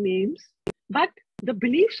take any names, but the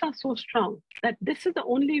beliefs are so strong that this is the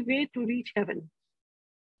only way to reach heaven.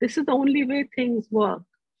 This is the only way things work.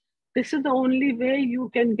 This is the only way you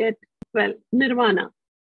can get, well, nirvana.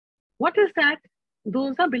 What is that?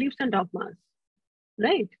 Those are beliefs and dogmas,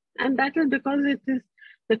 right? And that is because it is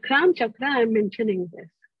the crown chakra I'm mentioning this.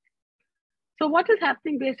 So what is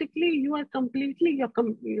happening? Basically, you are completely,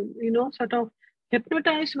 sort of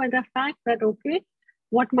hypnotized by the fact that, okay,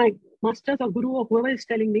 what my masters or guru or whoever is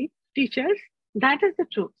telling me, teachers, that is the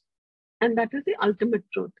truth. And that is the ultimate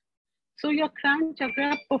truth. So your crown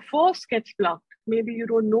chakra perforce gets blocked. Maybe you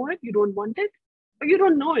don't know it, you don't want it, or you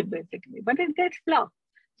don't know it basically, but it gets blocked.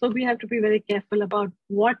 So we have to be very careful about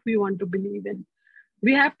what we want to believe in.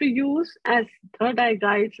 We have to use as third eye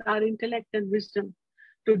guides our intellect and wisdom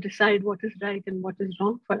to decide what is right and what is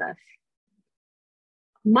wrong for us.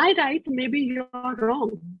 My right, maybe you're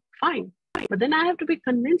wrong, fine. But then I have to be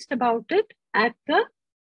convinced about it at the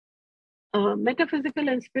metaphysical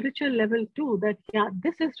and spiritual level too, that yeah,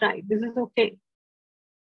 this is right, this is okay.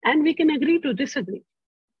 And we can agree to disagree.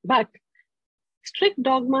 But strict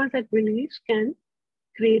dogmas and beliefs can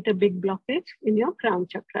create a big blockage in your crown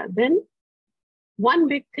chakra. Then one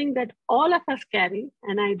big thing that all of us carry,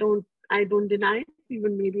 and I don't deny it,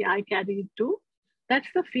 even maybe I carry it too, that's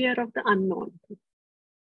the fear of the unknown.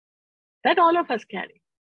 That all of us carry,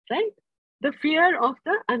 right? The fear of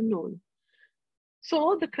the unknown.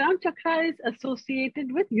 So the crown chakra is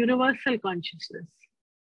associated with universal consciousness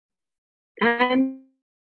and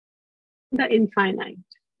the infinite,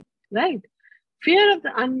 right? Fear of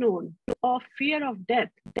the unknown or fear of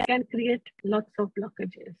death can create lots of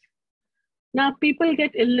blockages. Now people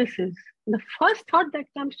get illnesses. The first thought that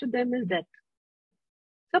comes to them is death.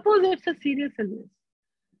 Suppose it's a serious illness.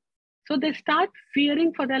 So they start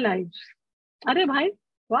fearing for their lives. Are bhai,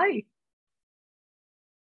 why?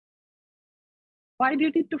 Why do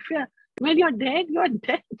you need to fear? When you're dead, you're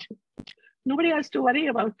dead. Nobody has to worry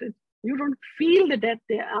about it. You don't feel the death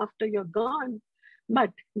there after you're gone.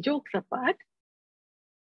 But jokes apart,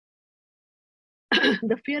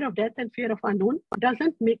 the fear of death and fear of unknown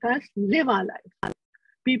doesn't make us live our life.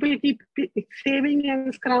 People keep saving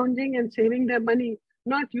and scrounging and saving their money,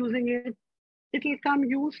 not using it. It will come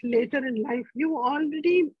use later in life. You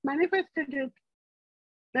already manifested it,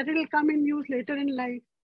 that it will come in use later in life.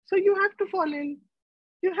 So you have to fall ill.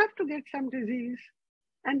 You have to get some disease.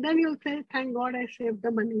 And then you'll say, thank God I saved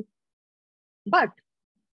the money. But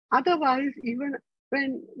otherwise, even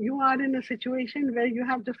when you are in a situation where you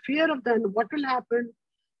have the fear of what will happen,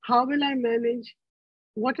 how will I manage,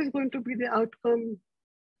 what is going to be the outcome,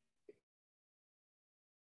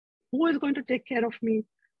 who is going to take care of me,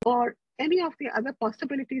 or any of the other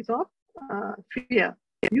possibilities of fear,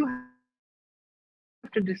 you have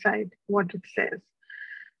have to decide what it says.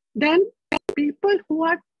 Then people who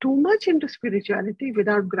are too much into spirituality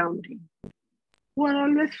without grounding, who are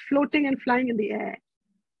always floating and flying in the air,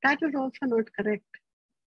 that is also not correct.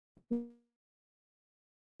 You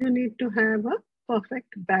need to have a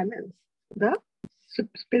perfect balance, the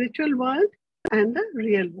spiritual world and the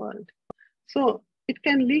real world. So it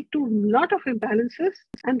can lead to a lot of imbalances,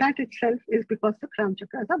 and that itself is because the crown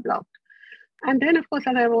chakras are blocked. And then, of course,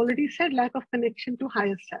 as I've already said, lack of connection to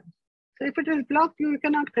higher self. So if it is blocked, you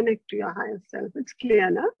cannot connect to your higher self. It's clear,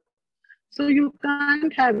 no? So you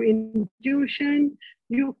can't have intuition,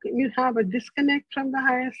 you have a disconnect from the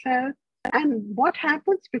higher self. And what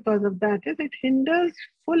happens because of that is it hinders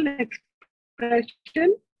full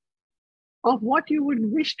expression of what you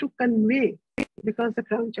would wish to convey because the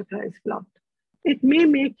crown chakra is blocked. It may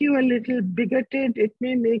make you a little bigoted, it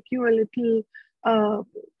may make you a little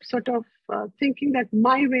thinking that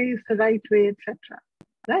my way is the right way, etc.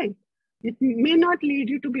 Right? It may not lead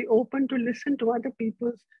you to be open to listen to other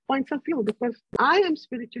people's points of view, because I am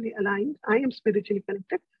spiritually aligned, I am spiritually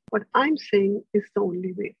connected. What I'm saying is the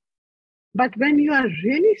only way. But when you are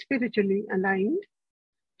really spiritually aligned,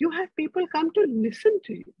 you have people come to listen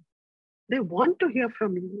to you. They want to hear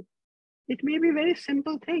from you. It may be very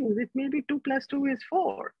simple things. It may be 2 + 2 is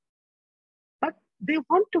 4. But they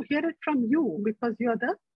want to hear it from you because you're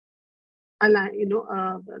the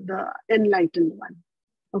enlightened one.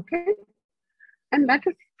 Okay? And that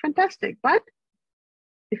is fantastic. But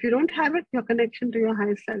if you don't have it, your connection to your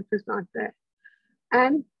higher self is not there.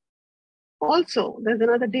 And also, there's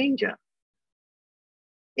another danger.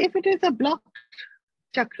 If it is a blocked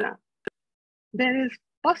chakra, there is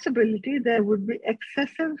possibility there would be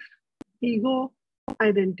excessive ego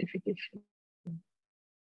identification.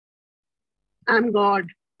 I'm God.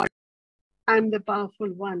 I'm the powerful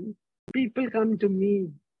one. People come to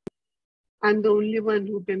me. I'm the only one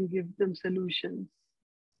who can give them solutions.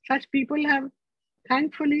 Such people have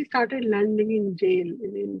thankfully started landing in jail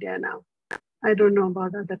in India now. I don't know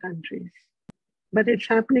about other countries, but it's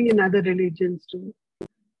happening in other religions too,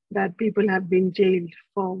 that people have been jailed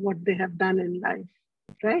for what they have done in life,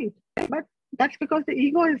 right? But that's because the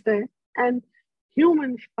ego is there, and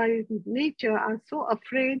humans by nature are so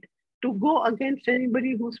afraid to go against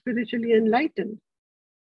anybody who's spiritually enlightened,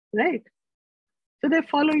 right? So they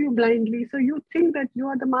follow you blindly. So you think that you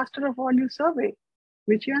are the master of all you survey,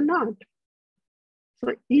 which you are not.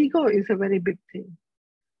 So ego is a very big thing.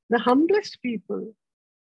 The humblest people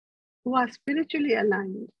who are spiritually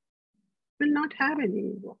aligned will not have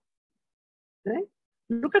any ego, right?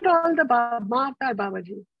 Look at all the Mahavtar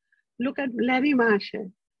Babaji. Look at Larry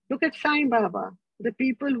Maharshi. Look at Sai Baba, the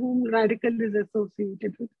people whom Redikall is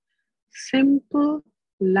associated with. Simple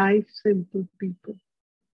life, simple people,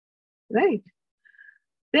 right?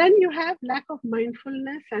 Then you have lack of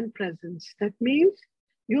mindfulness and presence. That means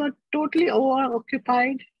you are totally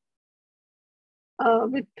overoccupied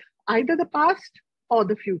with either the past or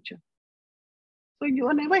the future. So you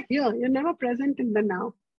are never here. You're never present in the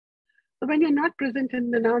now. So when you're not present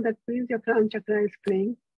in the now, that means your crown chakra is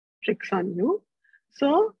playing tricks on you.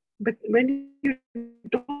 So but when you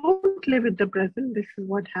don't live in the present, this is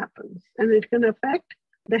what happens. And it can affect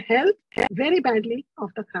the health very badly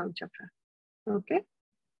of the crown chakra. Okay?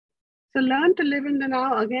 So learn to live in the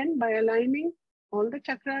now again by aligning all the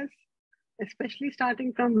chakras, especially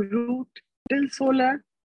starting from root till solar,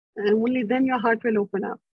 and only then your heart will open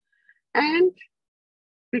up. And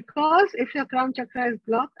because if your crown chakra is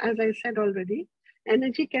blocked, as I said already,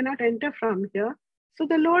 energy cannot enter from here. So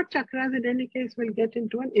the lower chakras in any case will get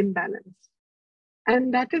into an imbalance.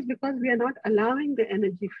 And that is because we are not allowing the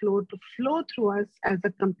energy flow to flow through us as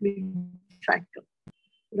a complete cycle,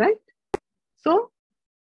 right? So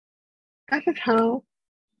that is how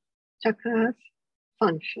chakras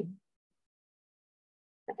function.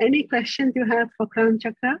 Any questions you have for crown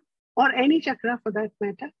chakra or any chakra for that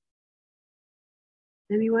matter?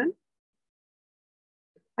 Anyone?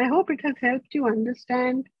 I hope it has helped you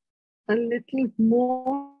understand a little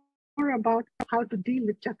more about how to deal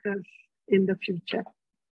with chakras in the future.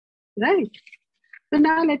 Right. So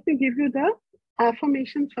now let me give you the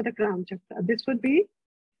affirmations for the crown chakra. This would be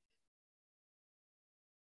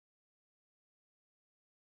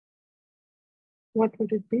what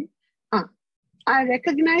would it be? I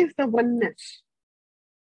recognize the oneness.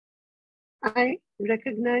 I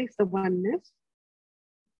recognize the oneness.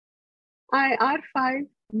 I R5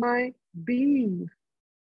 my being.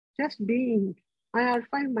 Just being. I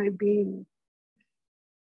R5 my being.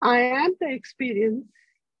 I am the experience,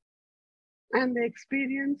 and the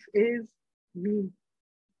experience is me.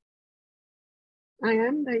 I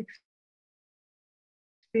am the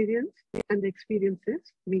experience and the experience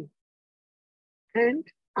is me. And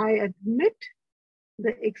I admit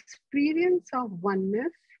the experience of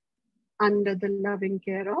oneness under the loving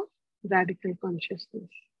care of radical consciousness.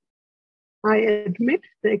 I admit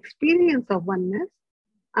the experience of oneness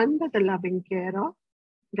under the loving care of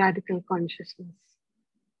radical consciousness.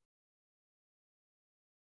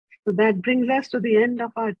 So that brings us to the end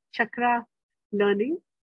of our chakra learning,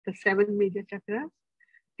 the 7 major chakras.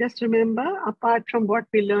 Just remember, apart from what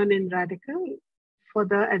we learn in Radical for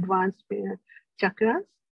the advanced chakras,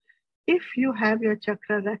 if you have your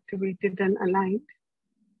chakras activated and aligned,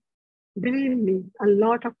 believe me, a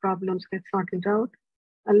lot of problems get sorted out,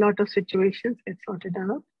 a lot of situations get sorted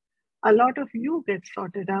out, a lot of you get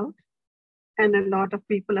sorted out, and a lot of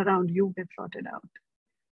people around you get sorted out,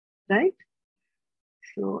 right?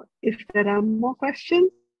 So if there are more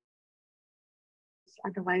questions,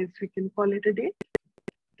 otherwise we can call it a day.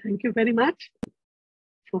 Thank you very much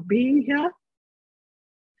for being here,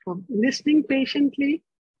 for listening patiently,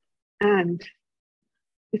 and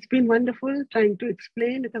it's been wonderful trying to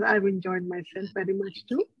explain because I've enjoyed myself very much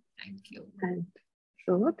too. Thank you. And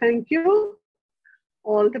so thank you.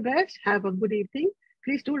 All the best. Have a good evening.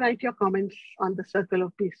 Please do write your comments on the Circle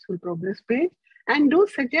of Peaceful Progress page and do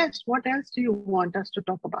suggest what else do you want us to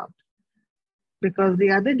talk about. Because the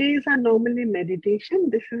other days are normally meditation.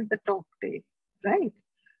 This is the talk day, right?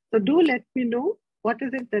 So do let me know what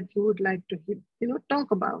is it that you would like to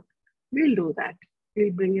talk about. We'll do that.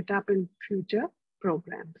 We'll bring it up in future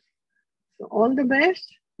programs. So all the best.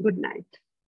 Good night.